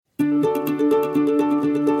I'm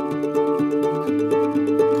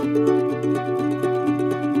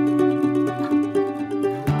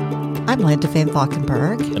Linda Van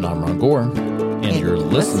Valkenburg. And I'm Ron Gore. And you're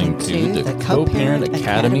listening to the Co-Parent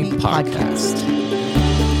Academy podcast.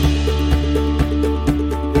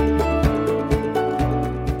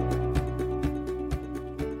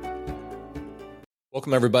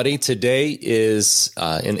 Welcome, everybody. Today is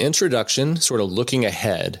an introduction, sort of looking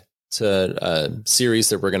ahead to a series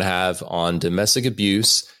that we're going to have on domestic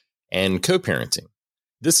abuse and co-parenting.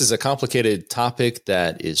 This is a complicated topic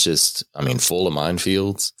that is just, full of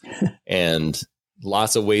minefields and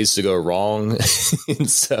lots of ways to go wrong. And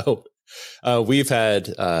so we've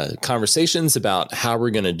had conversations about how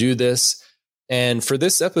we're going to do this. And for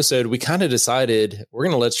this episode, we kind of decided we're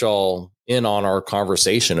going to let y'all in on our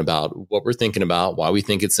conversation about what we're thinking about, why we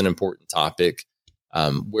think it's an important topic,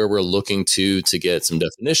 where we're looking to get some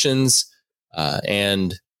definitions,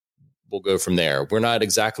 and we'll go from there. We're not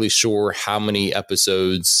exactly sure how many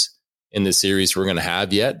episodes in this series we're going to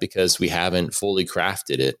have yet because we haven't fully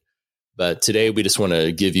crafted it. But today we just want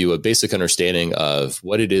to give you a basic understanding of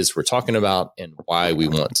what it is we're talking about and why we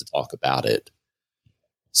want to talk about it.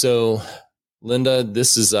 So, Linda,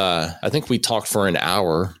 this is, I think we talked for an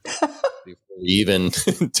hour before we even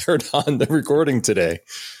turned on the recording today.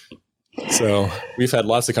 So we've had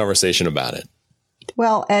lots of conversation about it.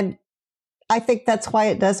 Well, and I think that's why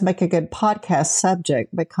it does make a good podcast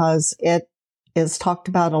subject, because it is talked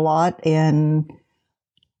about a lot in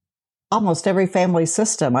almost every family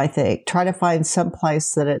system, I think. Try to find some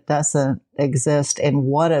place that it doesn't exist in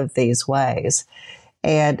one of these ways.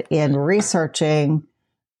 And in researching,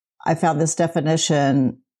 I found this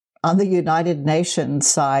definition on the United Nations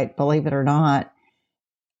site, believe it or not.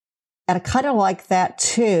 And I kind of like that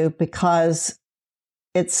too, because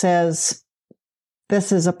it says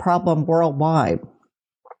this is a problem worldwide.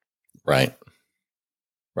 Right.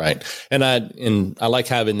 And I like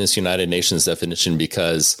having this United Nations definition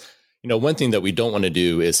because, one thing that we don't want to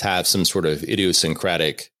do is have some sort of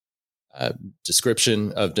idiosyncratic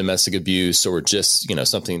description of domestic abuse or just,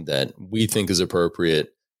 something that we think is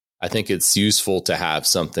appropriate. I think it's useful to have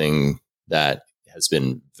something that has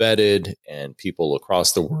been vetted and people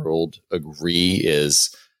across the world agree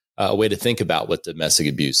is a way to think about what domestic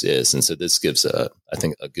abuse is. And so this gives I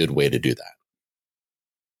think a good way to do that.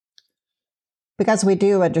 Because we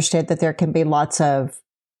do understand that there can be lots of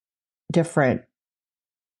different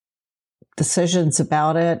decisions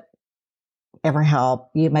about it, ever how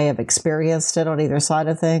you may have experienced it on either side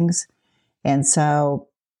of things. And so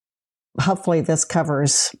hopefully this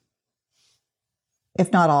covers,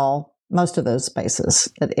 if not all, most of those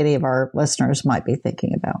spaces that any of our listeners might be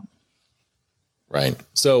thinking about. Right.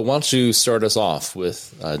 So why don't you start us off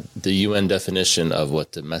with the UN definition of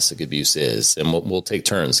what domestic abuse is? And we'll take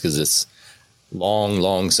turns because it's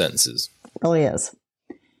long sentences. It really is.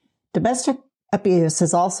 Domestic abuse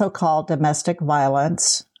is also called domestic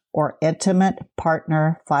violence or intimate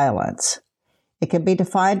partner violence. It can be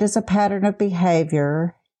defined as a pattern of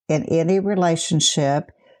behavior in any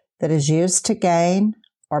relationship that is used to gain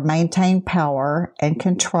or maintain power and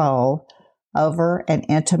control over an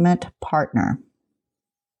intimate partner.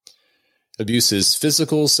 Abuse is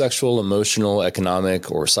physical, sexual, emotional, economic,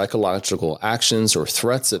 or psychological actions or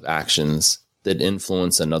threats of actions that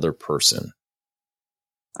influence another person.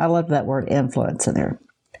 I love that word influence in there.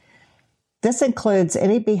 This includes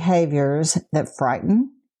any behaviors that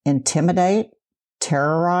frighten, intimidate,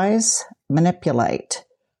 terrorize, manipulate,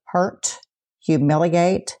 hurt,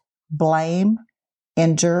 humiliate, blame,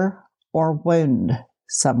 injure, or wound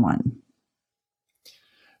someone.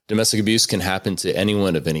 Domestic abuse can happen to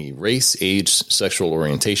anyone of any race, age, sexual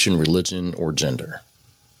orientation, religion, or gender.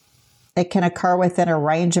 It can occur within a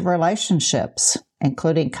range of relationships,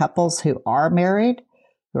 including couples who are married,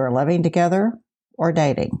 who are living together, or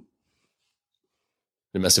dating.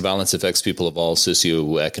 Domestic violence affects people of all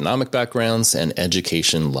socioeconomic backgrounds and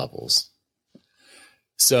education levels.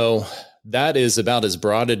 So that is about as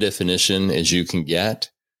broad a definition as you can get.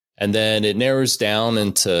 And then it narrows down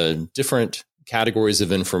into different categories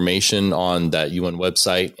of information on that UN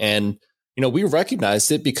website. And, we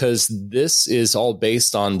recognized it because this is all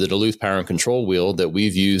based on the Duluth Power and Control Wheel that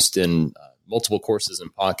we've used in multiple courses and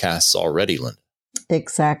podcasts already, Linda.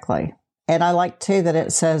 Exactly. And I like, too, that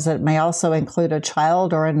it says it may also include a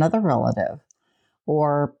child or another relative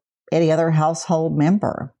or any other household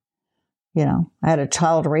member. I had a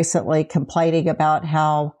child recently complaining about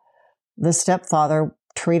how the stepfather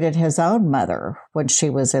treated his own mother when she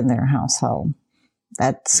was in their household.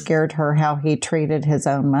 That scared her, how he treated his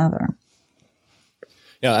own mother.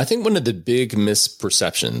 Yeah, I think one of the big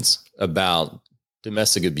misperceptions about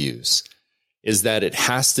domestic abuse is that it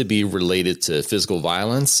has to be related to physical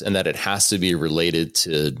violence and that it has to be related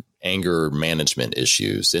to anger management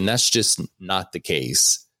issues. And that's just not the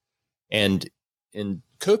case. And in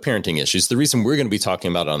co-parenting issues, the reason we're going to be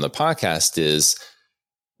talking about it on the podcast is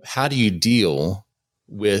how do you deal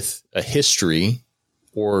with a history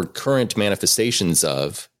or current manifestations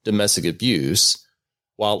of domestic abuse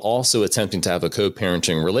while also attempting to have a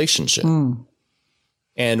co-parenting relationship?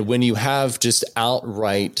 And when you have just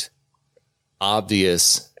outright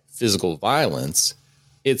obvious physical violence,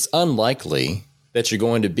 it's unlikely that you're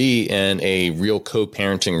going to be in a real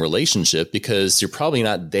co-parenting relationship because you're probably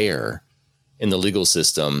not there in the legal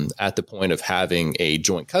system at the point of having a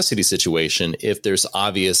joint custody situation if there's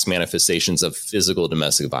obvious manifestations of physical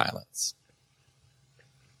domestic violence.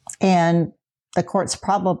 And the courts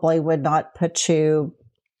probably would not put you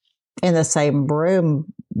in the same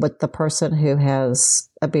room with the person who has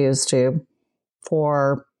abused you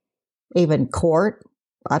for even court.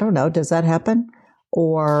 I don't know. Does that happen?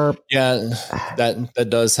 Or yeah, that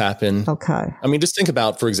does happen. Okay. I mean, just think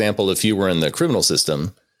about, for example, if you were in the criminal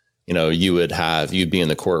system, you'd be in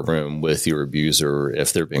the courtroom with your abuser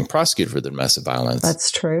if they're being prosecuted for the domestic violence.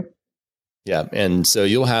 That's true. Yeah. And so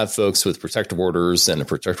you'll have folks with protective orders and a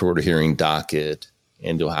protective order hearing docket,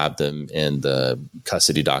 and you'll have them in the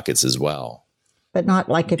custody dockets as well. But not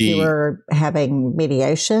like if you were having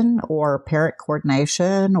mediation or parent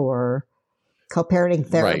coordination or co-parenting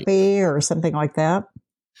therapy or something like that.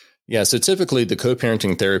 Yeah. So typically the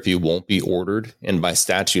co-parenting therapy won't be ordered. And by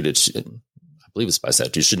statute, I believe it's by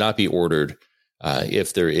statute, it should not be ordered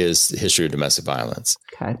if there is a history of domestic violence.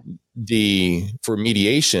 Okay. For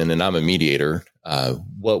mediation, and I'm a mediator,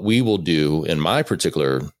 what we will do in my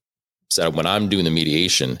particular setup, when I'm doing the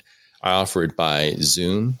mediation, I offer it by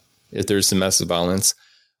Zoom if there's domestic violence.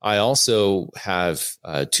 I also have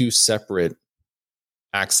 2 separate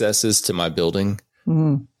accesses to my building,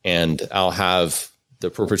 and I'll have the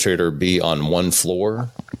perpetrator be on one floor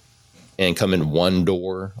and come in one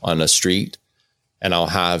door on a street, and I'll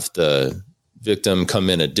have the victim come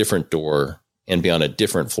in a different door and be on a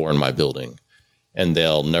different floor in my building, and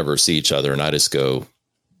they'll never see each other. And I just go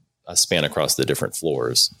a span across the different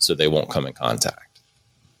floors so they won't come in contact.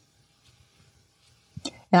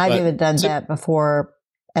 And I've even done that before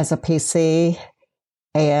as a PC,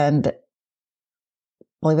 and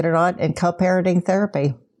believe it or not, in co-parenting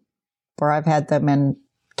therapy, where I've had them in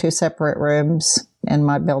 2 separate rooms in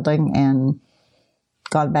my building and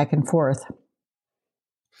gone back and forth.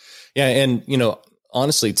 Yeah. And,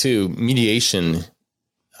 honestly, too, mediation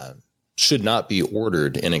should not be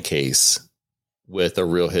ordered in a case with a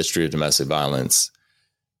real history of domestic violence,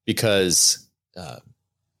 because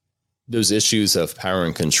those issues of power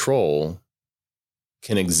and control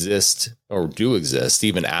can exist or do exist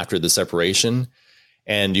even after the separation.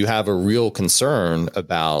 And you have a real concern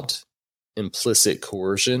about implicit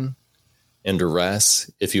coercion and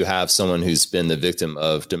duress if you have someone who's been the victim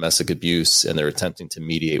of domestic abuse and they're attempting to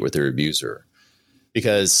mediate with their abuser.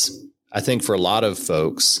 Because I think for a lot of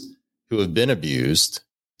folks who have been abused,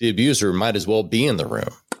 the abuser might as well be in the room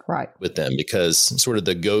with them, because sort of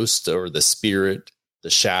the ghost or the spirit, the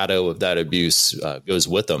shadow of that abuse goes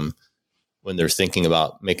with them when they're thinking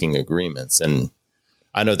about making agreements. And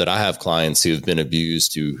I know that I have clients who've been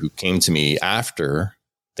abused who came to me after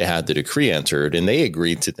they had the decree entered, and they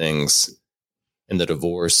agreed to things in the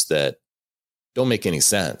divorce that don't make any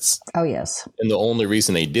sense. Oh, yes. And the only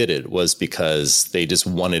reason they did it was because they just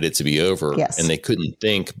wanted it to be over. Yes. And they couldn't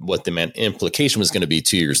think what the implication was going to be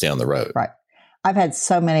 2 years down the road. Right. I've had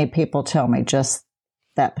so many people tell me just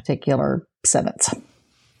that particular sentence.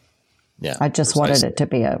 Yeah. I just wanted it to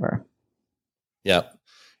be over. Yeah.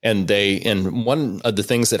 And one of the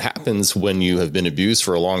things that happens when you have been abused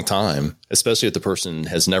for a long time, especially if the person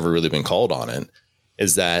has never really been called on it,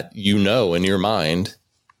 is that in your mind,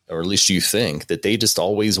 or at least you think, that they just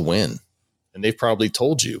always win. And they've probably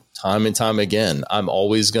told you time and time again, I'm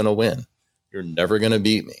always going to win. You're never going to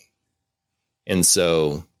beat me. And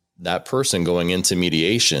so that person going into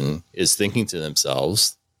mediation is thinking to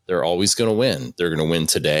themselves, they're always going to win. They're going to win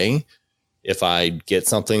today. If I get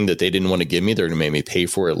something that they didn't want to give me, they're going to make me pay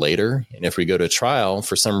for it later. And if we go to trial,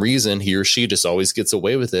 for some reason, he or she just always gets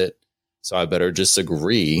away with it. So I better just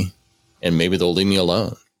agree, and maybe they'll leave me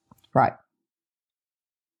alone. Right.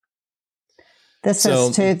 This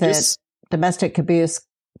says, too, that domestic abuse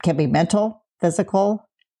can be mental, physical,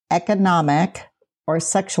 economic, or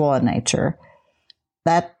sexual in nature.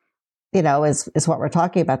 That, is what we're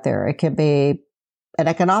talking about there. It can be an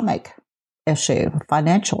economic issue,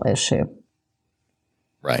 financial issue.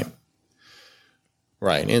 Right.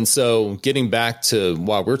 Right. And so getting back to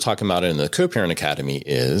what we're talking about in the Co-Parent Academy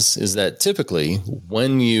is that typically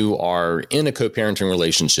when you are in a co-parenting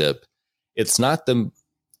relationship,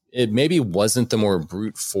 it maybe wasn't the more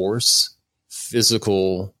brute force,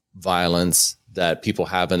 physical violence that people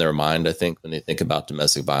have in their mind, I think, when they think about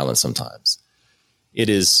domestic violence sometimes. It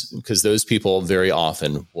is because those people very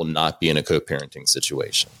often will not be in a co-parenting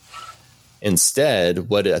situation. Instead,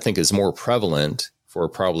 what I think is more prevalent for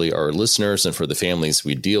probably our listeners and for the families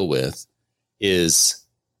we deal with is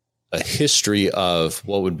a history of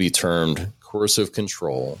what would be termed coercive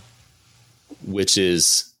control, which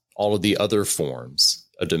is all of the other forms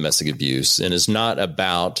of domestic abuse and is not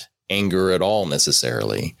about anger at all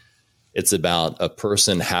necessarily. It's about a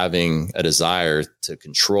person having a desire to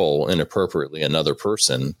control inappropriately another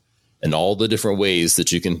person and all the different ways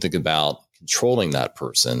that you can think about controlling that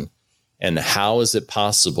person. And how is it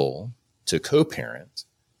possible to co-parent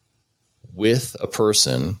with a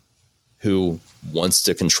person who wants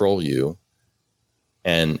to control you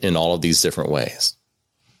and in all of these different ways?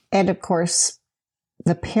 And of course,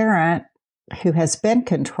 the parent who has been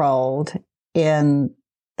controlled in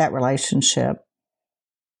that relationship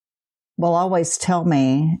will always tell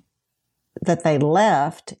me that they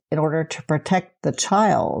left in order to protect the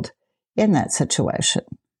child in that situation.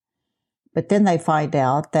 But then they find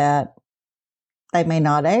out that they may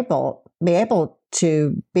not be able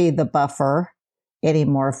to be the buffer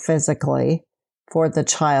anymore physically for the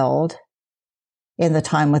child in the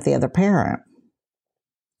time with the other parent.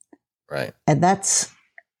 Right. And that's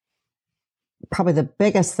probably the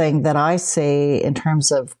biggest thing that I see in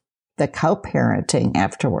terms of the co-parenting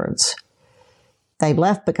afterwards. They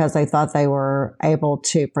left because they thought they were able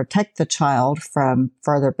to protect the child from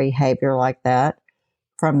further behavior like that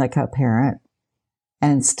from the co-parent.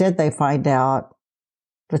 And instead they find out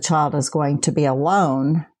the child is going to be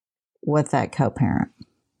alone with that co-parent.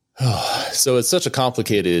 Oh, so it's such a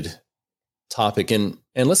complicated topic. And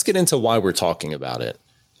let's get into why we're talking about it.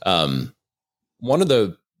 One of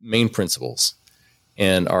the main principles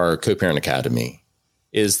in our Co-Parent Academy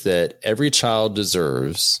is that every child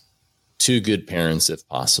deserves two good parents if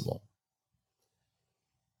possible.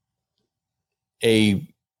 A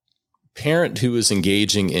parent who is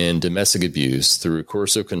engaging in domestic abuse through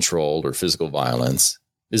coercive control or physical violence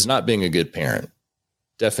is not being a good parent,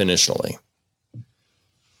 definitionally.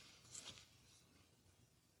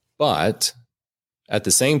 But at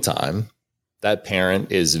the same time, that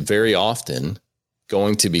parent is very often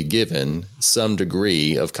going to be given some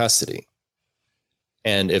degree of custody.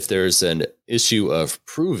 And if there's an issue of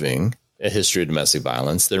proving a history of domestic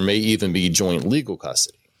violence, there may even be joint legal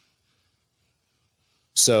custody.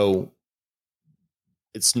 So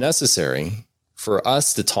it's necessary for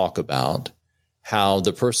us to talk about how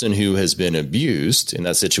the person who has been abused in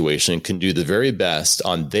that situation can do the very best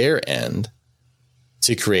on their end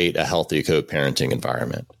to create a healthy co-parenting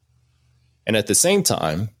environment. And at the same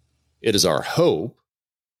time, it is our hope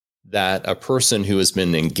that a person who has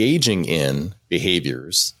been engaging in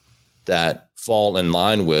behaviors that fall in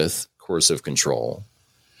line with coercive control,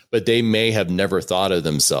 but they may have never thought of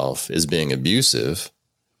themselves as being abusive,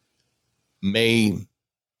 may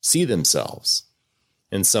see themselves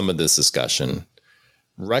in some of this discussion,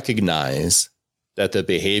 recognize that the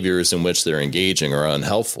behaviors in which they're engaging are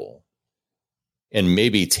unhelpful, and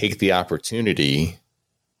maybe take the opportunity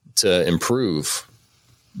to improve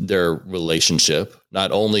their relationship,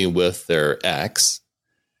 not only with their ex,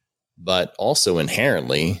 but also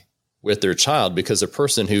inherently with their child, because a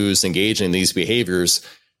person who's engaging in these behaviors,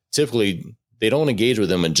 typically they don't engage with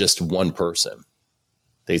them in just one person.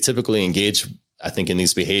 They typically engage, I think, in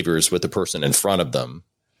these behaviors with the person in front of them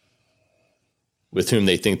with whom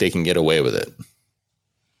they think they can get away with it.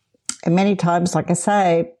 And many times, like I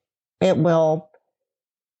say, it will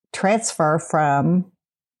transfer from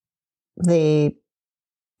the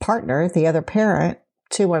partner, the other parent,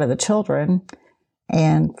 to one of the children,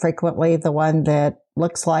 and frequently the one that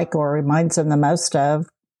looks like or reminds them the most of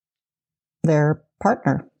their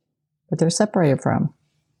partner that they're separated from.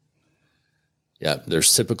 Yeah,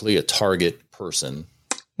 there's typically a target person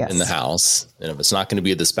in the house. And if it's not going to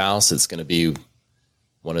be the spouse, it's going to be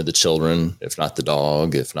one of the children, if not the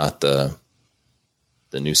dog, if not the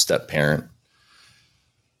new step parent.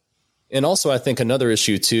 And also, I think another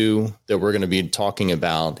issue, too, that we're going to be talking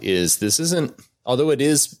about is this isn't, although it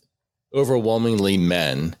is overwhelmingly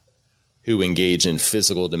men who engage in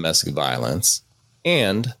physical domestic violence,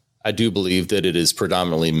 and I do believe that it is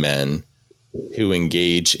predominantly men who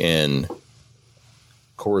engage in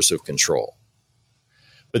coercive control.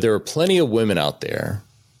 But there are plenty of women out there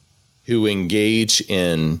who engage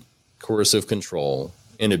in coercive control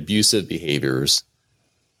and abusive behaviors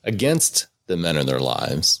against the men in their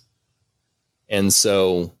lives. And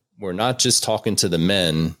so we're not just talking to the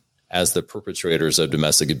men as the perpetrators of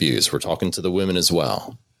domestic abuse. We're talking to the women as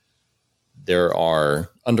well. There are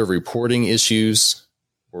underreporting issues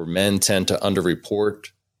where men tend to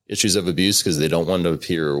underreport issues of abuse because they don't want to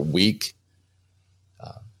appear weak.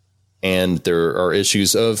 And there are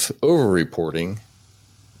issues of overreporting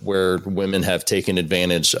where women have taken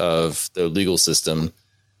advantage of the legal system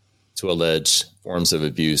to allege forms of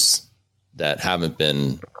abuse that haven't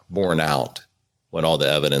been borne out when all the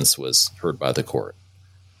evidence was heard by the court.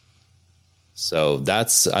 So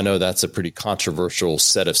I know that's a pretty controversial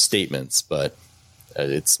set of statements, but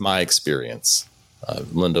it's my experience.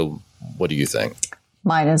 Linda, what do you think?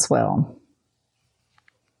 Mine as well.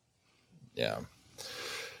 Yeah.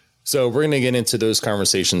 So we're going to get into those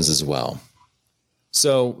conversations as well.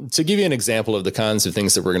 So to give you an example of the kinds of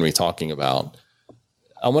things that we're going to be talking about,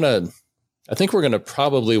 I think we're going to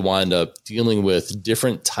probably wind up dealing with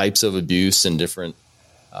different types of abuse and different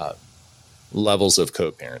levels of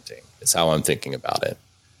co-parenting. Is how I'm thinking about it.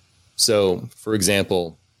 So, for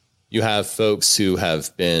example, you have folks who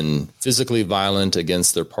have been physically violent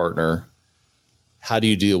against their partner. How do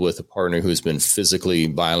you deal with a partner who's been physically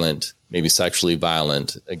violent, maybe sexually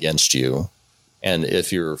violent against you? And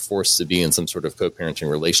if you're forced to be in some sort of co-parenting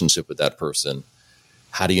relationship with that person,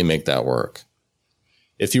 how do you make that work?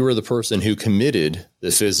 If you were the person who committed the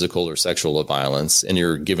physical or sexual violence and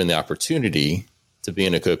you're given the opportunity to be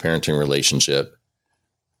in a co-parenting relationship,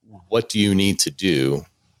 what do you need to do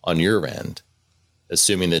on your end,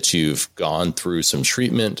 assuming that you've gone through some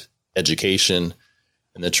treatment, education,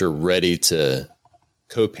 and that you're ready to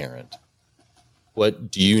co-parent?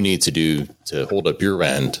 What do you need to do to hold up your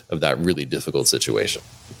end of that really difficult situation?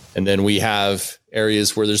 And then we have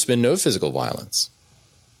areas where there's been no physical violence.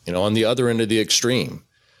 On the other end of the extreme,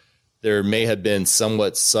 there may have been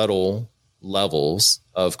somewhat subtle levels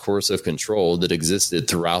of coercive control that existed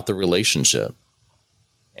throughout the relationship.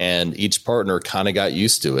 And each partner kind of got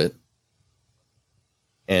used to it.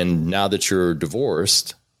 And now that you're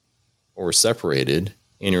divorced or separated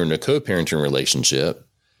and you're in a co-parenting relationship,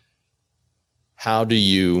 how do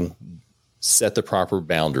you set the proper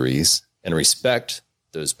boundaries and respect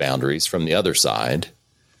those boundaries from the other side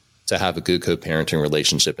to have a good co-parenting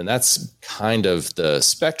relationship? And that's kind of the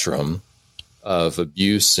spectrum of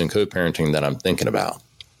abuse and co-parenting that I'm thinking about.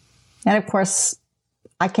 And of course,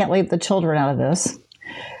 I can't leave the children out of this.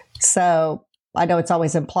 So I know it's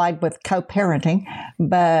always implied with co-parenting,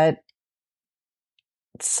 but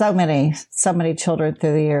so many children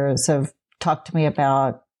through the years have talked to me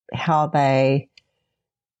about how they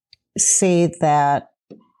see that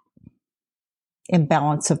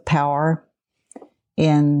imbalance of power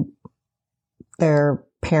in their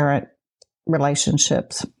parent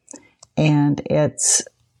relationships. And it's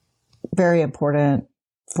very important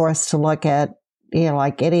for us to look at,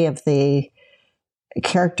 like any of the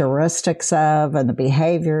characteristics of and the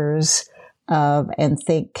behaviors of, and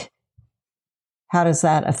think, how does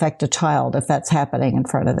that affect a child if that's happening in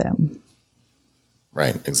front of them?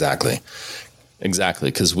 Right. Exactly.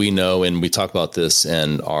 Because we know, and we talk about this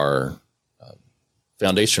in our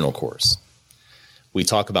foundational course, we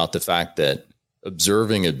talk about the fact that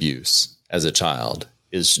observing abuse as a child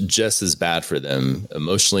is just as bad for them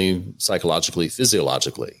emotionally, psychologically,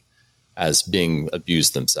 physiologically as being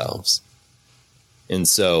abused themselves. And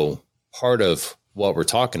so part of what we're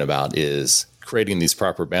talking about is creating these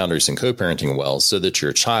proper boundaries and co-parenting well so that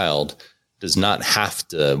your child does not have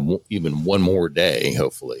to, even one more day,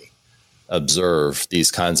 hopefully, observe these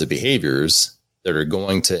kinds of behaviors that are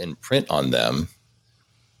going to imprint on them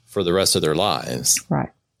for the rest of their lives. Right.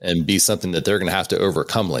 And be something that they're going to have to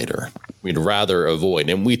overcome later. We'd rather avoid.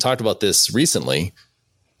 And we talked about this recently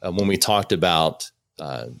when we talked about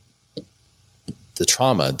the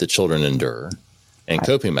trauma that children endure and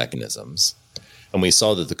coping mechanisms. And we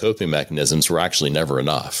saw that the coping mechanisms were actually never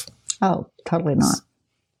enough. Oh, totally not.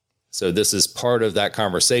 So this is part of that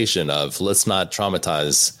conversation of let's not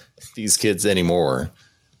traumatize these kids anymore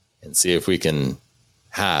and see if we can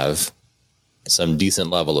have some decent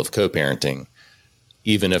level of co-parenting,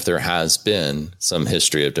 even if there has been some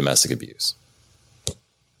history of domestic abuse.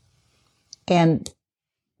 And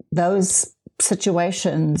those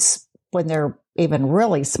situations, when they're even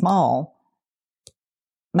really small,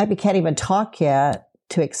 maybe can't even talk yet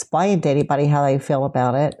to explain to anybody how they feel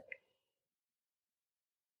about it,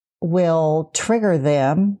 will trigger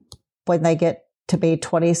them when they get to be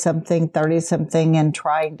 20-something, 30-something, and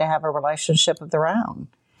trying to have a relationship of their own.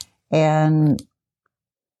 And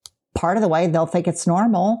part of the way they'll think it's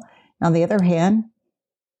normal. On the other hand,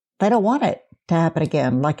 they don't want it to happen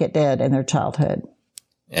again like it did in their childhood.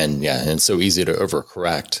 And it's so easy to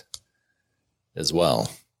overcorrect as well.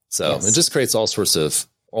 So It just creates all sorts of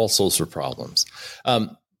problems.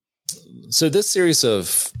 So this series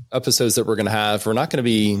of episodes that we're going to have, we're not going to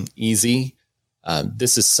be easy.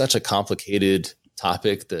 This is such a complicated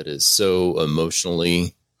topic that is so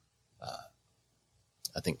emotionally,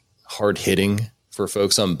 I think, hard hitting for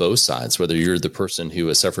folks on both sides, whether you're the person who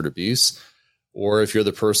has suffered abuse or if you're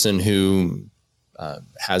the person who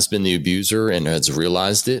has been the abuser and has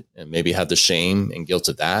realized it and maybe have the shame and guilt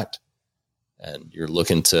of that, and you're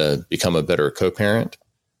looking to become a better co-parent.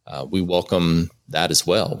 We welcome that as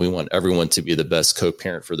well. We want everyone to be the best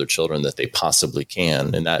co-parent for their children that they possibly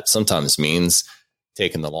can. And that sometimes means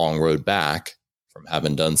taking the long road back from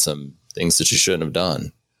having done some things that you shouldn't have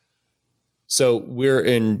done. So we're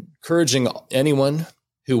encouraging anyone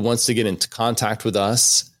who wants to get into contact with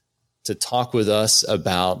us to talk with us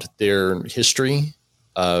about their history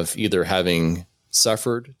of either having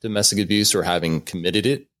suffered domestic abuse or having committed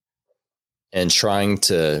it and trying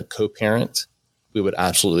to co-parent. We would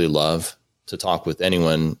absolutely love to talk with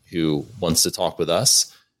anyone who wants to talk with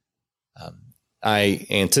us. I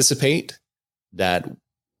anticipate that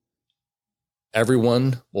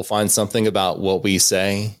everyone will find something about what we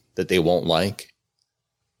say that they won't like,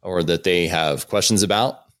 or that they have questions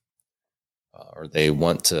about, or they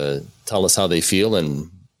want to tell us how they feel,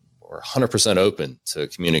 and we're 100% open to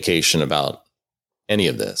communication about any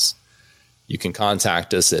of this. You can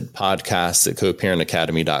contact us at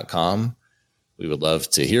podcasts@coparentacademy.com. We would love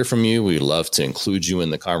to hear from you. We'd love to include you in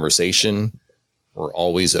the conversation. We're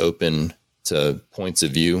always open to points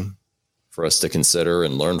of view for us to consider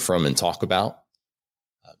and learn from and talk about.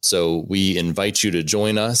 So we invite you to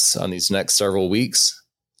join us on these next several weeks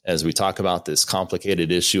as we talk about this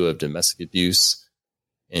complicated issue of domestic abuse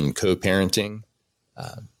and co-parenting.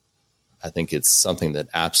 I think it's something that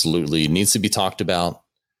absolutely needs to be talked about.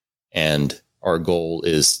 And our goal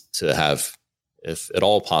is to have, if at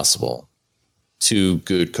all possible, 2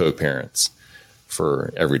 good co-parents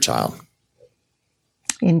for every child.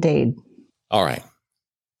 Indeed. All right.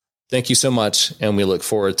 Thank you so much. And we look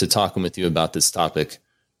forward to talking with you about this topic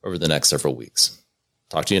over the next several weeks.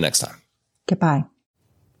 Talk to you next time. Goodbye.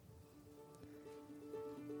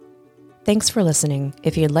 Thanks for listening.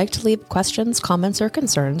 If you'd like to leave questions, comments, or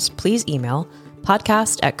concerns, please email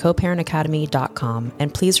podcast@coparentacademy.com.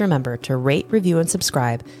 And please remember to rate, review, and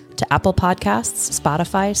subscribe to Apple Podcasts,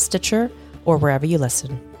 Spotify, Stitcher, or wherever you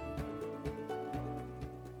listen.